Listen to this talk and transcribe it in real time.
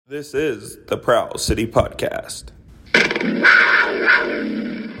This is the Prowl City Podcast.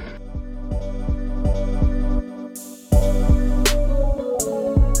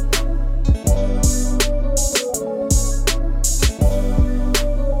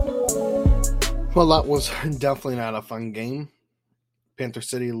 Well, that was definitely not a fun game. Panther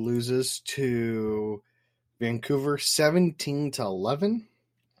City loses to Vancouver 17-11.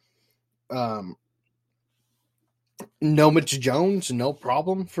 No Mitch Jones, no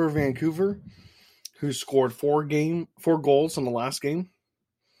problem for Vancouver, who scored four goals in the last game.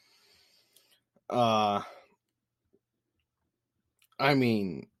 I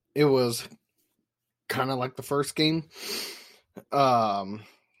mean, it was kind of like the first game. Not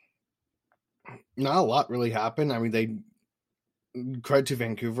a lot really happened. I mean, they credit to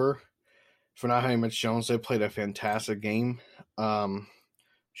Vancouver for not having Mitch Jones. They played a fantastic game.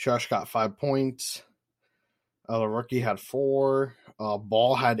 Shush got 5 points. The rookie had 4.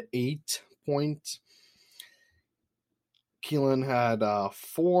 Ball had 8 points. Keelan had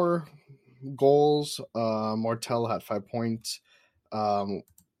 4 goals. Martell had 5 points. Will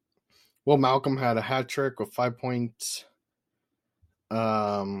Malcolm had a hat trick with 5 points.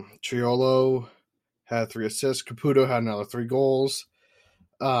 Triolo had 3 assists. Caputo had another 3 goals.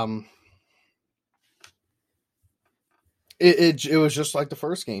 It was just like the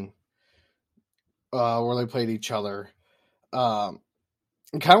first game. Where they played each other. It kind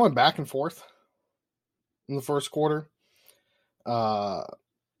of went back and forth in the first quarter.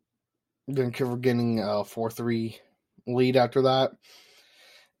 Vancouver getting a 4-3 lead after that.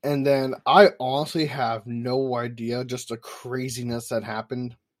 And then I honestly have no idea just the craziness that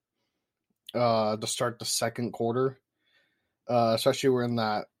happened to start the second quarter. Especially we're in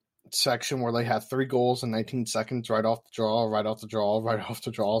that section where they had 3 goals in 19 seconds right off the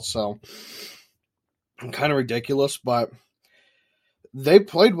draw. So kind of ridiculous, but they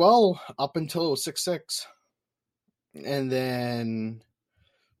played well up until it was 6-6. And then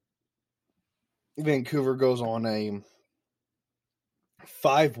Vancouver goes on a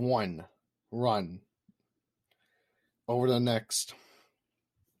 5-1 run over the next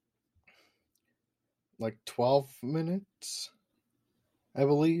 12 minutes, I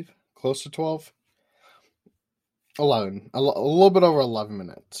believe. Close to 12. 11. A little bit over 11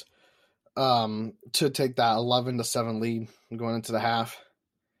 minutes. To take that 11-7 lead going into the half.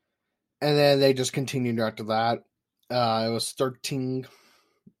 And then they just continued after that. It was 13-7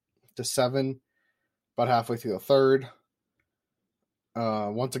 about halfway through the third.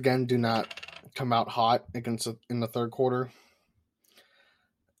 Once again, do not come out hot in the third quarter.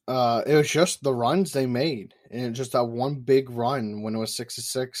 It was just the runs they made. And just that one big run when it was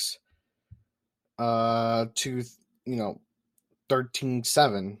 6-6 to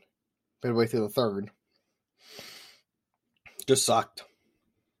 13-7. Midway through the third. Just sucked.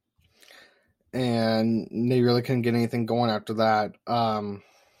 And they really couldn't get anything going after that. 4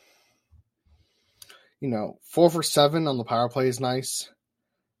 for 7 on the power play is nice.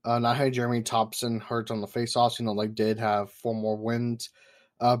 Not having Jeremy Thompson hurt on the faceoffs. They did have 4 more wins.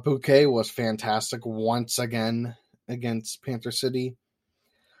 Bouquet was fantastic once again against Panther City.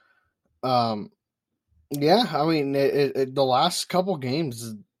 The last couple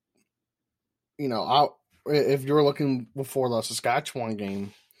games, if you were looking before the Saskatchewan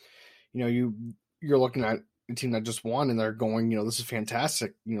game, you're looking at a team that just won and they're going, this is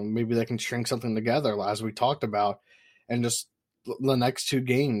fantastic. Maybe they can string something together as we talked about. And just the next 2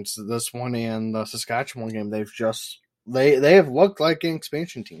 games, this one and the Saskatchewan game, they have looked like an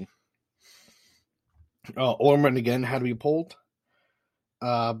expansion team. Ormond again had to be pulled.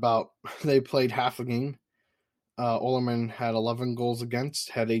 They played half a game. Ollerman had 11 goals against,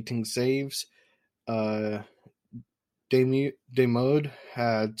 had 18 saves. Demode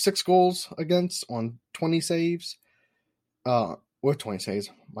had 6 goals against on 20 saves. With 20 saves,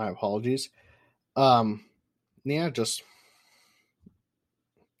 my apologies. Just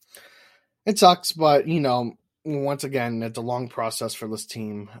it sucks, but once again, it's a long process for this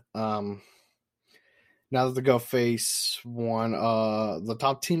team. Now that they go face the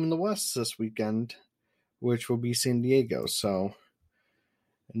top team in the West this weekend, which will be San Diego. So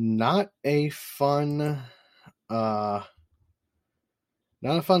not a fun time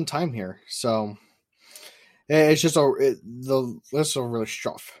here. So it's just this is a really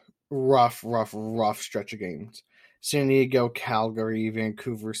rough stretch of games. San Diego, Calgary,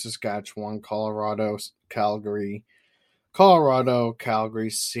 Vancouver, Saskatchewan, Colorado, Calgary,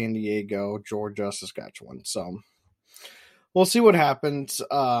 San Diego, Georgia, Saskatchewan. So we'll see what happens.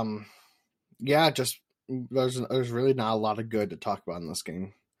 There's really not a lot of good to talk about in this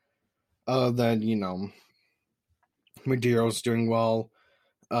game. Other than, Madero's doing well.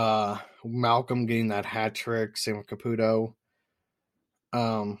 Malcolm getting that hat trick, same with Caputo.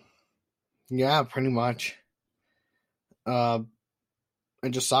 Yeah, pretty much. It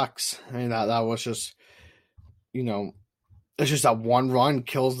just sucks. I mean, that was just, it's just that one run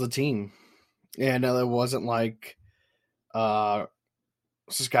kills the team. And it wasn't like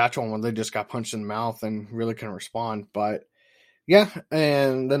Saskatchewan when they just got punched in the mouth and really couldn't respond. But yeah,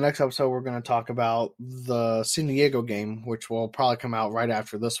 and the next episode we're going to talk about the San Diego game, which will probably come out right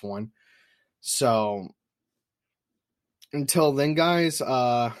after this one. So until then, guys, it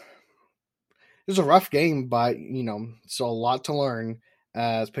was a rough game, but still a lot to learn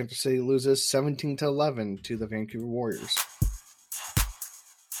as Panther City loses 17-11 to the Vancouver Warriors.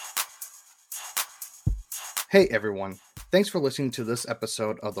 Hey everyone, thanks for listening to this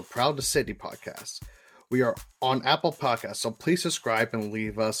episode of the Proud to City podcast. We are on Apple Podcasts, so please subscribe and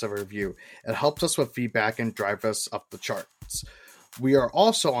leave us a review. It helps us with feedback and drive us up the charts. We are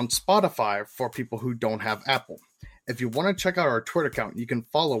also on Spotify for people who don't have Apple. If you want to check out our Twitter account, you can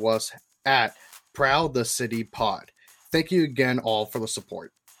follow us at Proud the City Pod. Thank you again all for the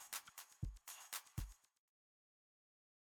support.